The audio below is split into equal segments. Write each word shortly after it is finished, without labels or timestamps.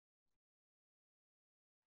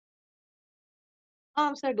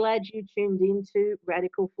I'm so glad you tuned into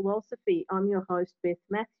Radical Philosophy. I'm your host, Beth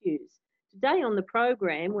Matthews. Today on the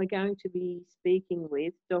program, we're going to be speaking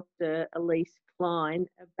with Dr. Elise Klein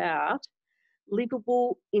about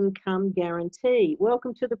livable income guarantee.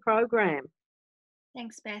 Welcome to the program.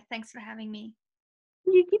 Thanks, Beth. Thanks for having me.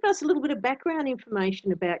 Can you give us a little bit of background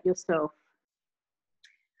information about yourself?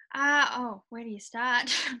 Where do you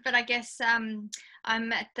start? But I guess I'm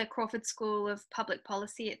at the Crawford School of Public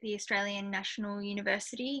Policy at the Australian National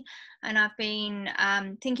University, and I've been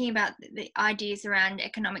thinking about the ideas around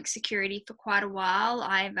economic security for quite a while.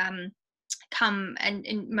 I've come and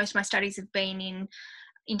most of my studies have been in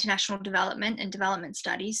international development and development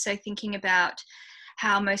studies, so thinking about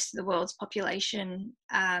how most of the world's population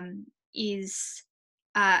is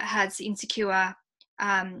has insecure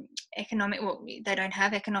economic, well, they don't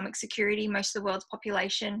have economic security, most of the world's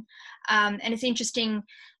population. And it's interesting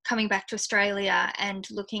coming back to Australia and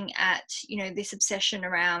looking at, this obsession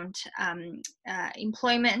around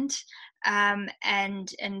employment,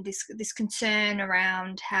 and this concern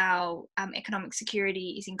around how economic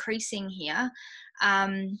security is increasing here.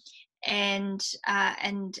 And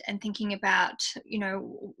thinking about,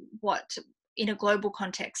 what in a global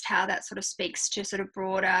context, how that sort of speaks to sort of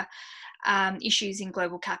broader issues in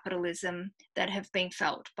global capitalism that have been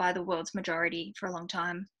felt by the world's majority for a long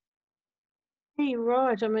time. Yeah, you're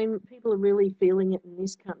right. I mean, people are really feeling it in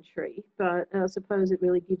this country, but I suppose it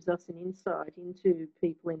really gives us an insight into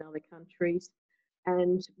people in other countries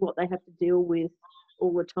and what they have to deal with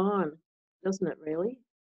all the time, doesn't it, really?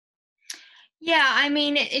 Yeah, I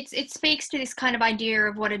mean, it speaks to this kind of idea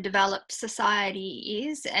of what a developed society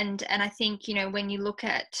is, and I think, when you look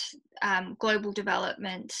at global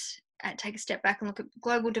development, take a step back and look at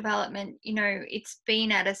global development, it's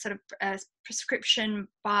been at a sort of a prescription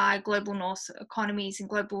by global north economies and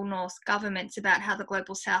global north governments about how the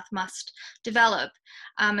global south must develop,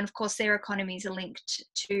 and of course their economies are linked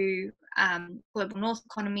to global north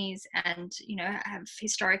economies, and have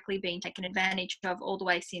historically been taken advantage of all the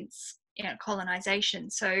way since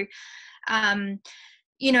colonization. So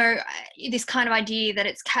this kind of idea that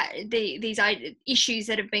it's these issues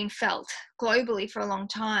that have been felt globally for a long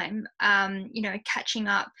time, catching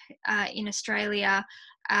up in Australia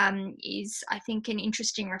is, I think, an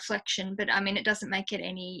interesting reflection. But I mean, it doesn't make it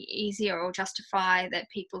any easier or justify that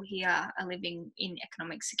people here are living in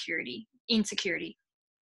economic insecurity.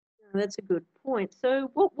 That's a good point.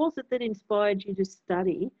 So, what was it that inspired you to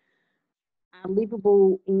study a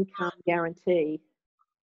livable income guarantee?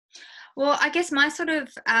 Well, I guess my sort of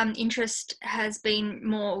interest has been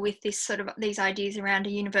more with this sort of these ideas around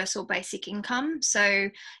a universal basic income. So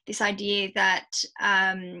this idea that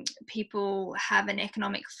people have an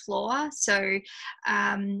economic floor. So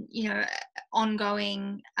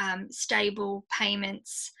ongoing stable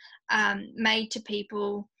payments made to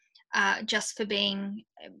people just for being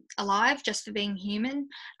alive, just for being human.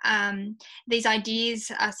 These ideas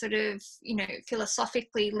are sort of,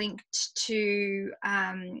 philosophically linked to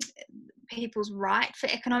people's right for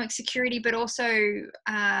economic security, but also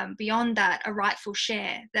beyond that, a rightful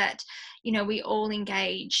share that, we all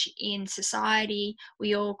engage in society,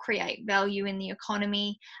 we all create value in the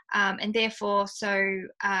economy, and therefore,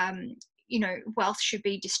 wealth should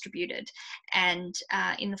be distributed, and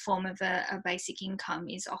in the form of a basic income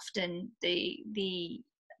is often the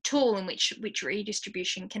tool in which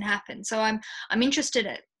redistribution can happen. So I'm interested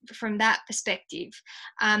from that perspective.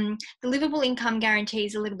 The livable income guarantee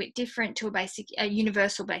is a little bit different to a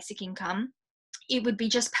universal basic income. It would be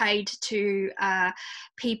just paid to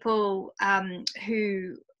people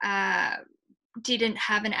who didn't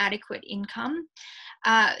have an adequate income.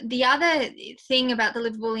 The other thing about the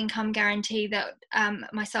livable income guarantee that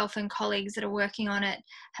myself and colleagues that are working on it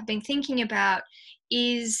have been thinking about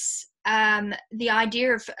is the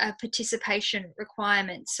idea of a participation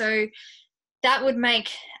requirement. So that would make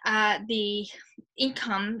the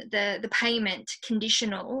income, the payment,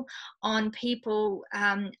 conditional on people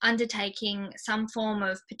undertaking some form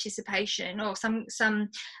of participation or some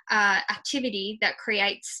activity that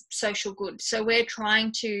creates social good. So we're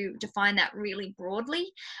trying to define that really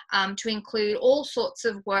broadly, to include all sorts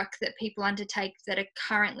of work that people undertake that are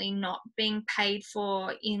currently not being paid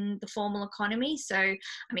for in the formal economy. So,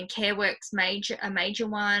 I mean, care work's a major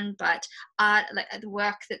one, but art, the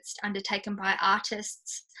work that's undertaken by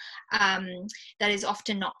artists, that is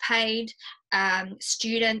often not paid.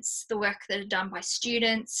 Students, the work that are done by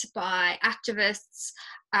students, by activists,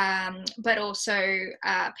 but also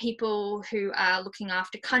people who are looking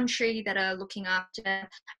after country, that are looking after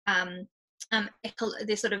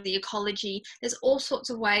there's sort of the ecology. There's all sorts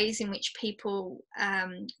of ways in which people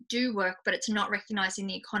do work, but it's not recognised in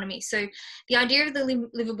the economy. So the idea of the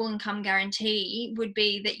livable income guarantee would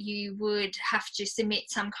be that you would have to submit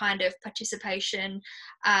some kind of participation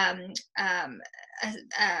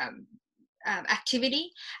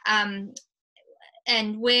activity.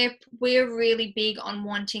 And we're really big on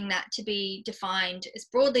wanting that to be defined as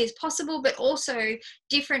broadly as possible, but also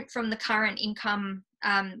different from the current income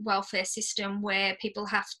welfare system, where people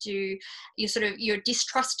have to, you're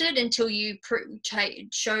distrusted until you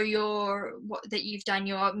show that you've done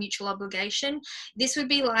your mutual obligation. This would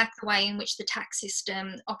be like the way in which the tax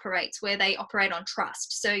system operates, where they operate on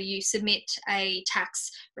trust. So you submit a tax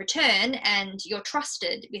return and you're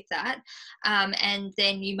trusted with that, and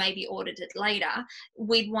then you may be audited later.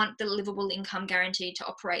 We'd want the livable income guarantee to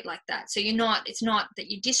operate like that. So it's not that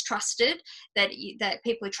you're distrusted, that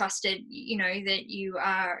people are trusted, that you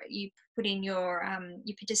put in your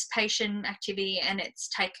participation activity and it's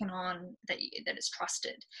taken on, that it's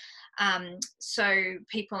trusted. So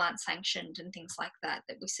people aren't sanctioned and things like that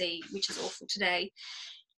we see, which is awful today.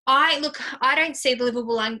 I don't see the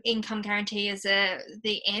livable income guarantee as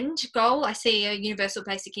the end goal. I see a universal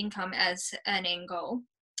basic income as an end goal.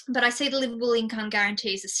 But I see the livable income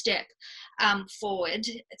guarantee as a step forward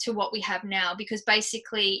to what we have now, because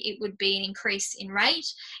basically it would be an increase in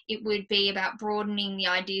rate. It would be about broadening the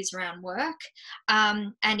ideas around work,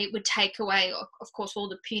 and it would take away, of course, all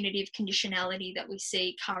the punitive conditionality that we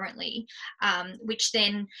see currently, which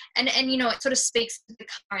then, and it sort of speaks to the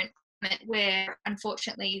current climate, where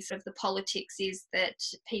unfortunately sort of the politics is that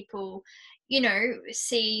people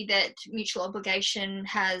see that mutual obligation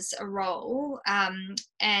has a role,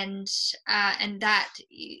 and that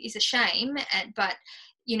is a shame. But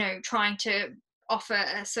trying to offer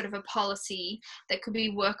a sort of a policy that could be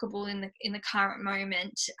workable in the current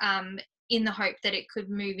moment, in the hope that it could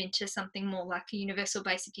move into something more like a universal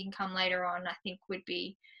basic income later on, I think could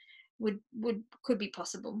be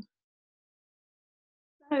possible.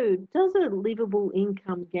 So, does a livable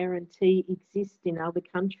income guarantee exist in other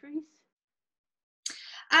countries?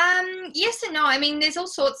 Yes and no. I mean, there's all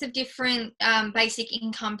sorts of different basic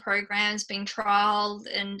income programs being trialled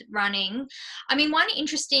and running. I mean, one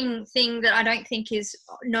interesting thing that I don't think is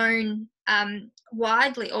known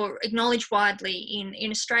widely or acknowledged widely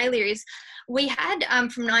in Australia is we had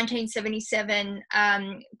from 1977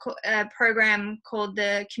 a program called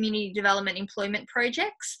the Community Development Employment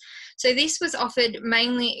Projects. So this was offered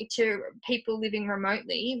mainly to people living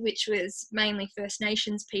remotely, which was mainly First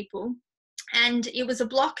Nations people. And it was a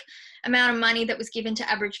block amount of money that was given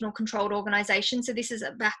to Aboriginal controlled organisations. So this is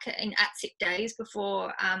back in ATSIC days,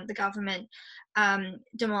 before the government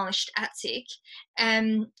demolished ATSIC.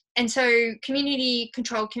 And so community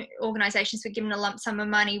controlled organisations were given a lump sum of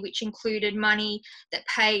money, which included money that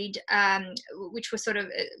paid, which was sort of,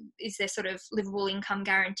 is their sort of livable income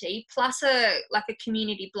guarantee, plus a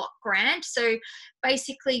community block grant. So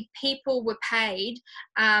basically people were paid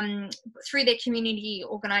through their community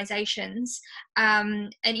organisations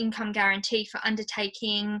an income guarantee for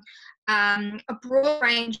undertaking a broad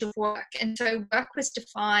range of work. And so work was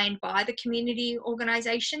defined by the community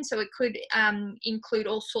organisation. So it could include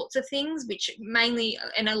all sorts of things, which mainly,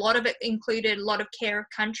 and a lot of it included a lot of care of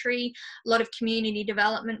country, a lot of community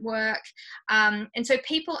development work. And so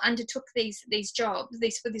people undertook these jobs,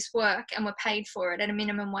 this work, and were paid for it at a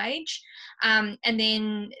minimum wage. And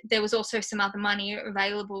then there was also some other money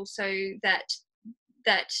available so that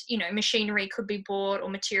machinery could be bought or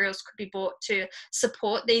materials could be bought to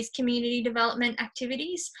support these community development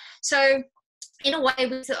activities. So in a way,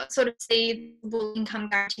 we sort of see the income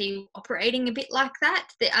guarantee operating a bit like that,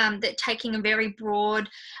 that taking a very broad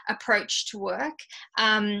approach to work.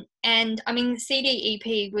 And I mean,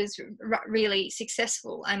 CDEP was really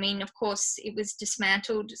successful. I mean, of course, it was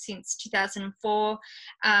dismantled since 2004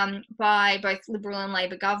 by both Liberal and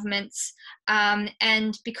Labor governments.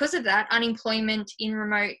 And because of that, unemployment in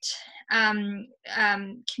remote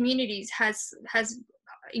communities has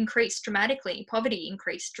increased dramatically, poverty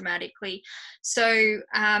increased dramatically. So,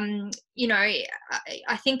 I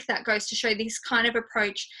think that goes to show this kind of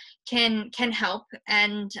approach can help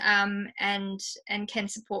and can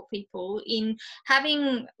support people in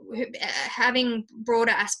having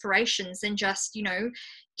broader aspirations than just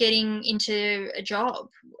getting into a job,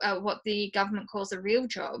 what the government calls a real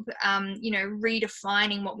job,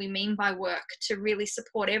 redefining what we mean by work to really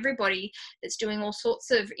support everybody that's doing all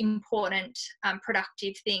sorts of important,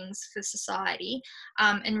 productive things for society,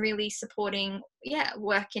 and really supporting,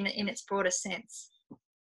 work in its broader sense.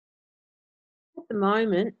 At the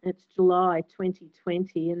moment, it's July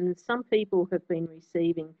 2020, and some people have been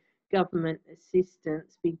receiving government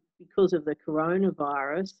assistance because of the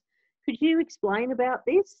coronavirus. Could you explain about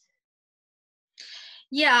this?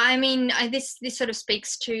 Yeah, I mean, this sort of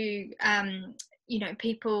speaks to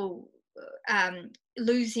people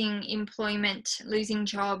losing employment, losing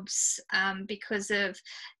jobs because of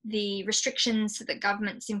the restrictions that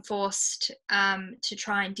governments enforced to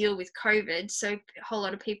try and deal with COVID. So a whole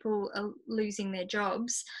lot of people are losing their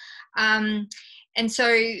jobs. And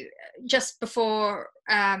so just before,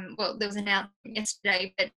 there was an announcement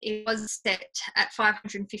yesterday, but it was set at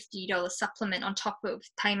 $550 supplement on top of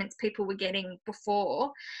payments people were getting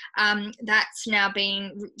before. That's now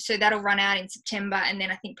so that'll run out in September, and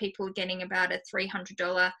then I think people are getting about a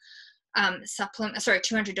 $300 supplement, sorry,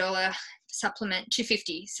 $200 supplement,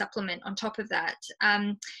 $250 supplement on top of that.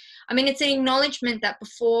 I mean, it's an acknowledgement that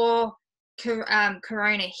before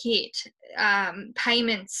Corona hit,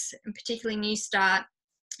 payments, and particularly New Start,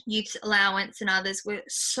 youth allowance and others were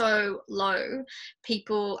so low.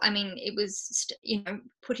 People, I mean, it was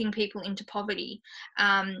putting people into poverty.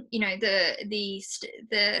 The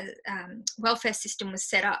welfare system was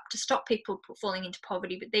set up to stop people falling into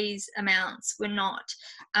poverty, but these amounts were not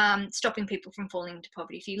stopping people from falling into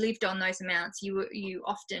poverty. If you lived on those amounts, you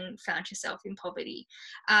often found yourself in poverty.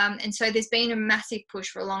 And so there's been a massive push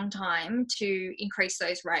for a long time to increase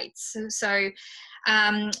those rates. So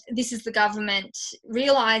this is the government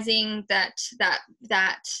realizing that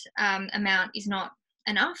amount is not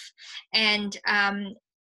enough, and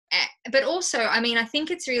but also, I mean, I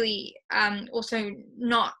think it's really also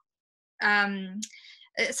not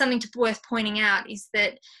something worth pointing out is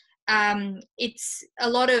that it's a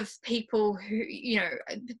lot of people who,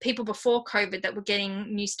 people before COVID that were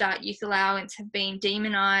getting New Start youth allowance have been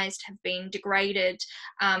demonized, have been degraded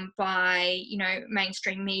by,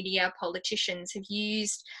 mainstream media. Politicians have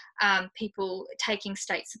used people taking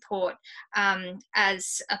state support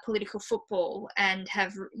as a political football, and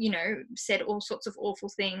have, said all sorts of awful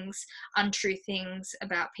things, untrue things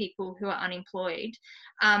about people who are unemployed.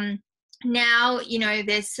 Now,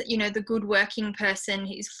 there's, the good working person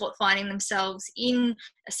who's finding themselves in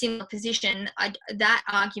a similar position. That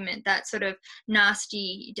argument, that sort of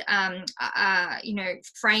nasty,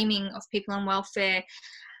 framing of people on welfare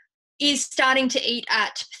is starting to eat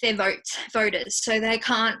at their voters. So they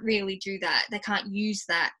can't really do that. They can't use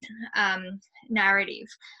that narrative.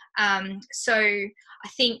 So I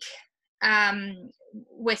think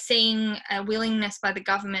we're seeing a willingness by the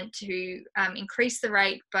government to increase the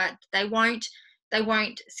rate, but they won't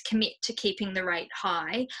commit to keeping the rate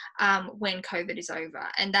high when COVID is over,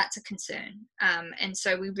 and that's a concern. And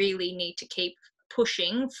so we really need to keep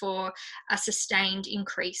pushing for a sustained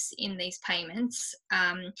increase in these payments,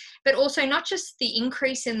 but also not just the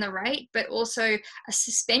increase in the rate, but also a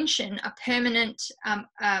suspension, a permanent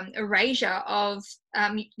erasure of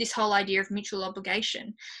this whole idea of mutual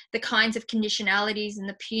obligation. The kinds of conditionalities and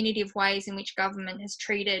the punitive ways in which government has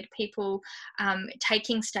treated people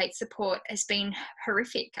taking state support has been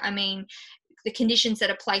horrific. I mean, the conditions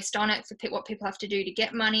that are placed on it for what people have to do to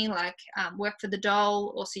get money, like work for the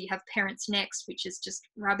dole. Also, you have Parents Next, which is just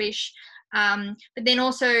rubbish. But then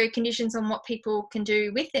also conditions on what people can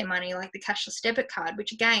do with their money, like the cashless debit card,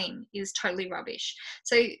 which again is totally rubbish.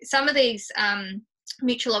 So some of these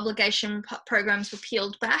mutual obligation programs were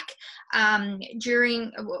peeled back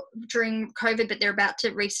during COVID, but they're about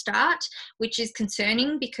to restart, which is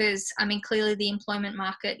concerning because, I mean, clearly the employment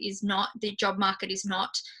market the job market is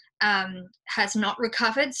not, has not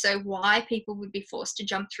recovered. So why people would be forced to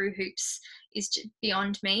jump through hoops is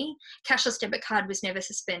beyond me. Cashless debit card was never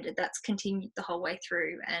suspended. That's continued the whole way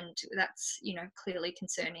through, and that's, clearly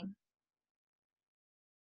concerning.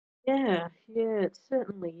 Yeah, it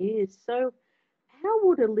certainly is. So how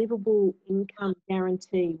would a livable income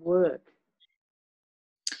guarantee work?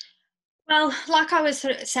 Well, like I was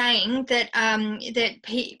sort of saying, that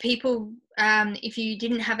people, if you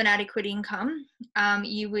didn't have an adequate income,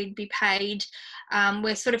 you would be paid.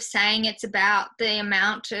 We're sort of saying it's about the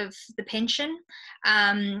amount of the pension,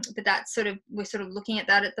 but we're sort of looking at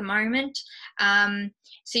that at the moment.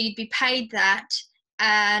 So you'd be paid that,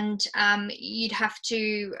 and you'd have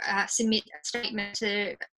to submit a statement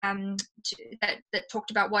that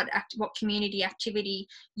talked about what community activity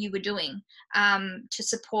you were doing to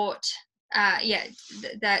support.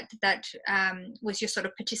 That was your sort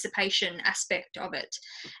of participation aspect of it.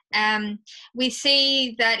 We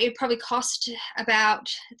see that it probably cost about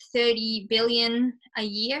 30 billion a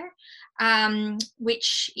year,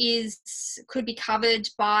 which could be covered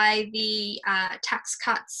by the tax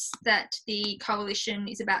cuts that the coalition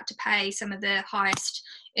is about to pay some of the highest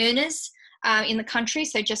earners. in the country.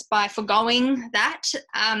 So just by foregoing that,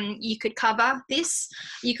 you could cover this.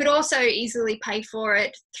 You could also easily pay for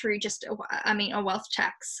it through just, a wealth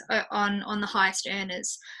tax on the highest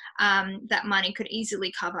earners. That money could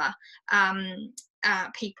easily cover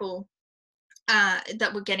people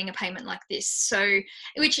that were getting a payment like this. So,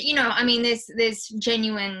 which, there's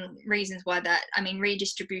genuine reasons why that,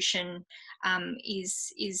 redistribution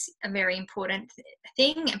is a very important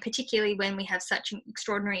thing, and particularly when we have such an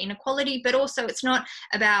extraordinary inequality. But also, it's not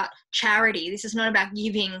about charity. This is not about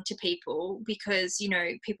giving to people because,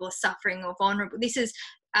 people are suffering or vulnerable. This is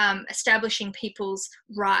establishing people's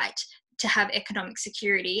right to have economic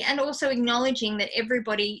security, and also acknowledging that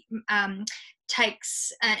everybody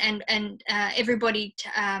takes and everybody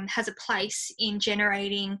has a place in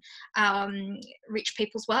generating rich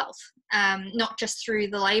people's wealth, not just through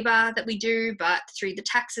the labour that we do, but through the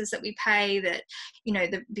taxes that we pay, that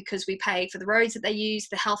because we pay for the roads that they use,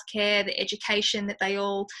 the healthcare, the education that they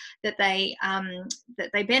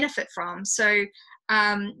benefit from. So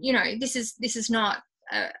this is not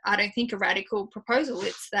I don't think a radical proposal.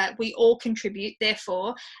 It's that we all contribute.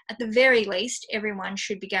 Therefore, at the very least, everyone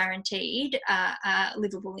should be guaranteed a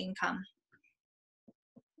livable income.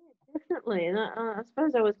 Yeah, definitely, and I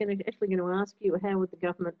suppose I was going to ask you how would the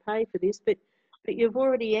government pay for this, but you've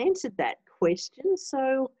already answered that question.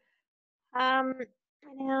 So,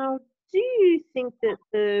 now, do you think that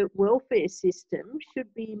the welfare system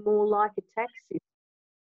should be more like a tax system?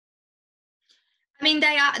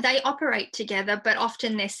 They operate together, but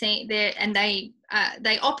often they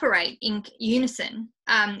operate in unison.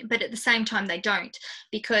 But at the same time, they don't,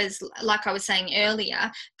 because, like I was saying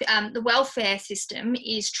earlier, the welfare system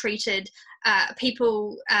is treated.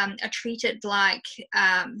 People are treated like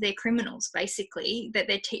they're criminals, basically. That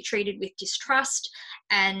they're treated with distrust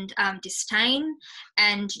and disdain,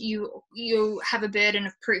 and you have a burden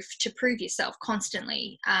of proof to prove yourself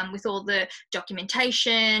constantly with all the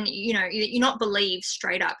documentation. You're not believed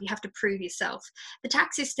straight up. You have to prove yourself. The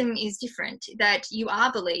tax system is different. That you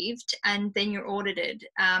are believed and then you're audited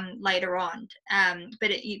later on. But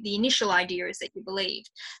the initial idea is that you're believed.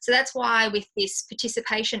 So that's why with this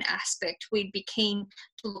participation aspect, we'd be keen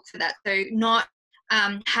to look for that. So not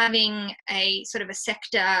having a sort of a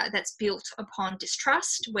sector that's built upon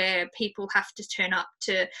distrust, where people have to turn up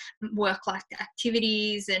to work-like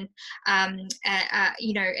activities and and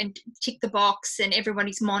tick the box, and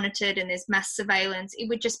everybody's monitored and there's mass surveillance. It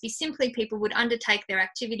would just be simply people would undertake their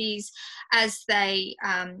activities as they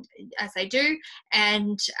do,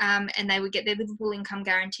 and they would get their livable income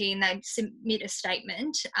guarantee, and they'd submit a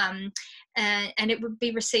statement, and it would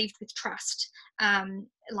be received with trust,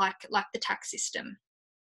 like the tax system.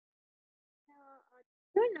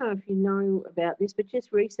 I don't know if you know about this, but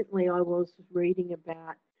just recently I was reading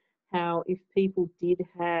about how if people did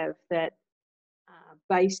have that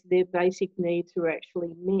their basic needs were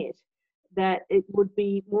actually met, that it would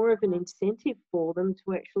be more of an incentive for them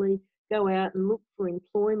to actually go out and look for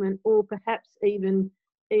employment, or perhaps even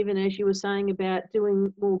as you were saying about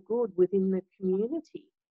doing more good within the community.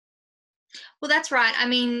 Well, that's right.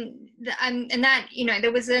 And that,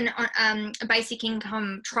 there was a basic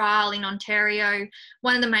income trial in Ontario.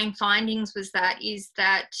 One of the main findings was that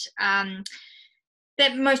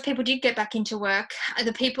most people did get back into work.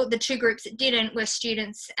 The two groups that didn't were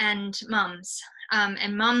students and mums.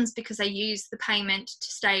 And mums, because they used the payment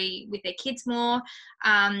to stay with their kids more,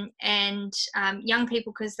 and young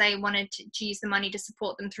people because they wanted to use the money to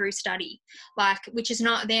support them through study, which is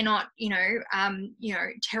not, they're not,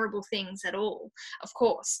 terrible things at all, of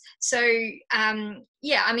course. So,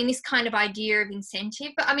 this kind of idea of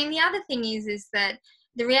incentive. But the other thing is that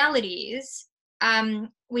the reality is,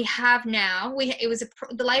 we have now,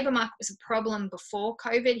 the labour market was a problem before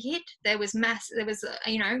COVID hit. There was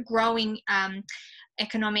growing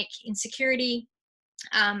economic insecurity,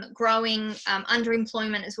 growing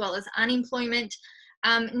underemployment as well as unemployment.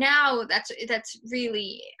 Now that's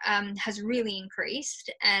really has really increased,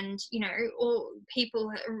 and all people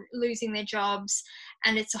are losing their jobs,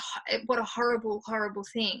 and what a horrible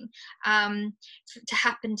thing to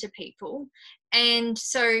happen to people. And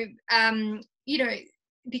so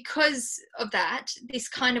because of that, this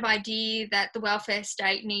kind of idea that the welfare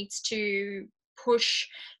state needs to push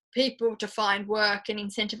people to find work and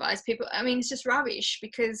incentivize people, it's just rubbish,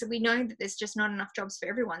 because we know that there's just not enough jobs for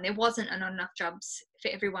everyone. There wasn't not enough jobs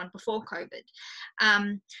for everyone before COVID.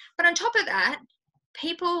 But on top of that,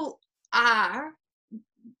 people are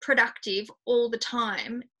productive all the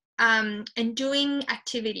time, and doing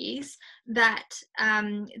activities that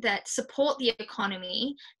that support the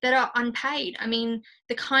economy that are unpaid. I mean,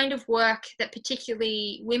 the kind of work that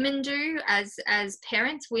particularly women do as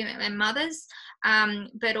parents, women and mothers,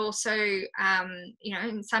 but also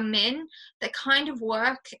some men, the kind of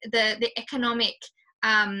work, the economic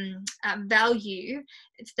value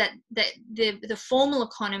that the formal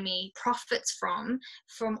economy profits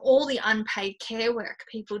from all the unpaid care work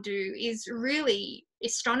people do is really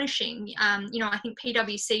astonishing. I think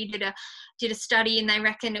PwC did a study, and they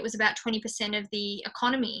reckon it was about 20% of the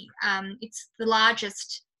economy. It's the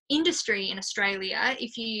largest industry in Australia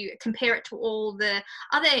if you compare it to all the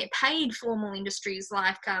other paid formal industries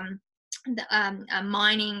like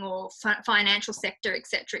mining or financial sector,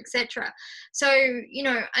 etc. So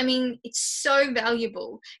I mean, it's so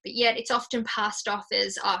valuable, but yet it's often passed off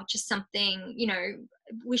as just something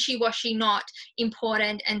wishy-washy, not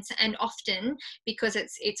important, and often because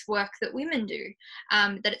it's work that women do,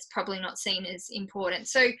 that it's probably not seen as important.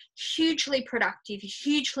 So hugely productive,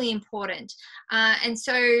 hugely important, and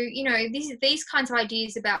so these kinds of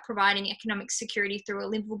ideas about providing economic security through a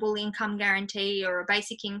livable income guarantee or a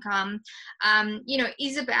basic income,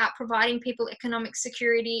 is about providing people economic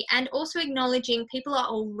security and also acknowledging people are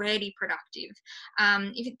already productive.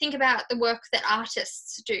 If you think about the work that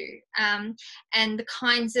artists do, and the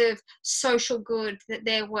kinds of social good that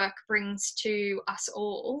their work brings to us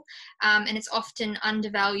all, and it's often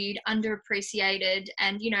undervalued, underappreciated,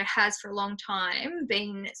 and has for a long time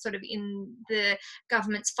been sort of in the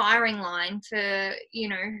government's firing line for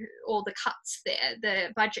all the cuts there,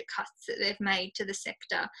 the budget cuts that they've made to the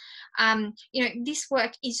sector. This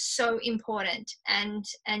work is so important, and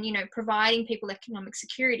providing people economic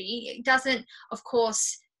security, it doesn't, of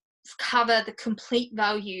course, cover the complete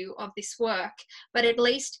value of this work, but at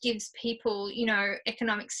least gives people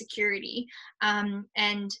economic security, and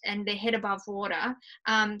their head above water,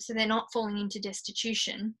 so they're not falling into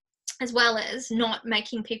destitution, as well as not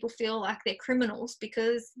making people feel like they're criminals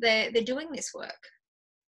because they're doing this work.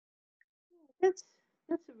 That's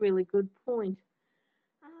a really good point.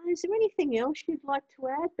 Is there anything else you'd like to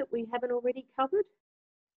add that we haven't already covered?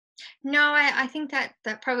 No, I think that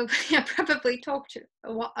probably I probably talked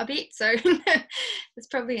a bit, so that's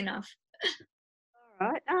probably enough. All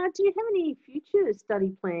right. Do you have any future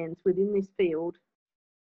study plans within this field?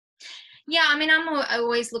 Yeah, I mean, I'm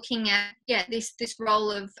always looking at this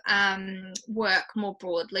role of work more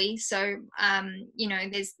broadly. So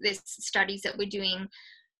there's studies that we're doing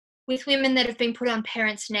with women that have been put on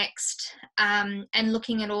Parents Next, and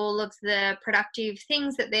looking at all of the productive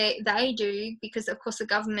things that they do, because of course the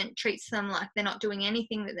government treats them like they're not doing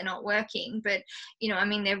anything, that they're not working. But I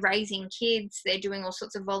mean, they're raising kids, they're doing all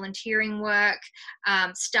sorts of volunteering work,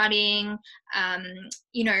 studying,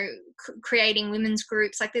 creating women's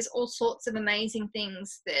groups. Like, there's all sorts of amazing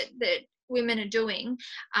things that women are doing,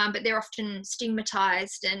 but they're often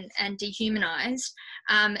stigmatized and dehumanized,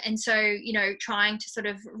 and so trying to sort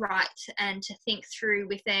of write and to think through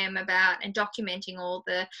with them about and documenting all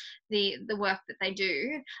the work that they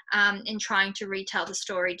do, and trying to retell the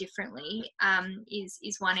story differently,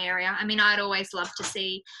 is one area. I mean, I'd always love to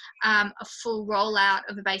see a full rollout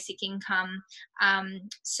of a basic income,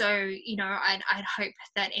 so I'd hope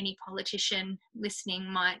that any politician listening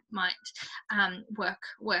might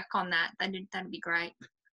work on that. That'd be great.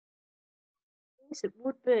 Yes, it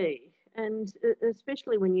would be. And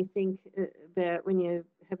especially when you think about when you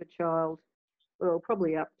have a child, well,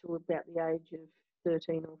 probably up to about the age of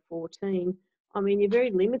 13 or 14. I mean, you're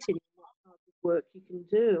very limited in what type of work you can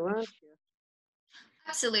do, aren't you?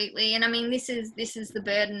 Absolutely. And I mean, this is the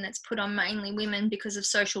burden that's put on mainly women because of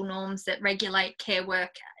social norms that regulate care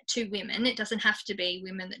work to women. It doesn't have to be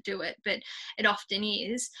women that do it, but it often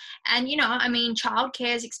is. And I mean,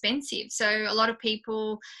 childcare is expensive, so a lot of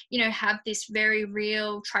people have this very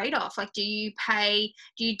real trade-off. Like, do you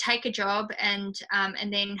take a job and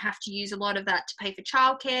then have to use a lot of that to pay for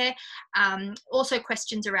childcare? Also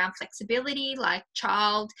questions around flexibility, like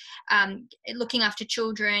looking after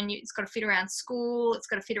children, it's got to fit around school, it's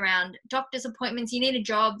got to fit around doctor's appointments. You need a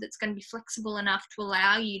job that's going to be flexible enough to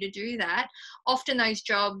allow you to do that. Often those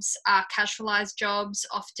jobs are casualized jobs,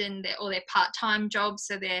 often they're part-time jobs,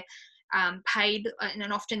 so they're paid,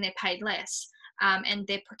 and often they're paid less, and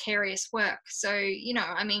they're precarious work. So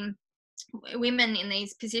I mean, women in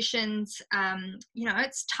these positions,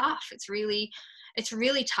 it's tough. It's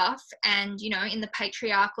really tough, and in the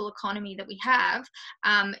patriarchal economy that we have,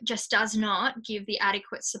 just does not give the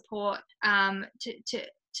adequate support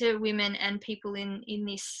to women and people in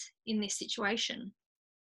this situation.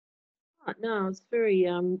 No, it's very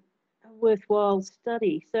worthwhile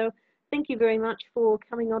study. So thank you very much for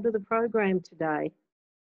coming onto the program today.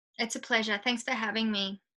 It's a pleasure. Thanks for having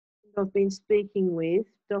me. I've been speaking with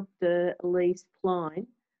Dr. Elise Klein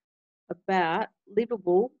about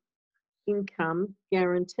livable income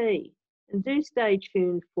guarantee. And do stay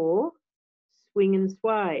tuned for Swing and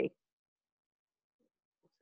Sway.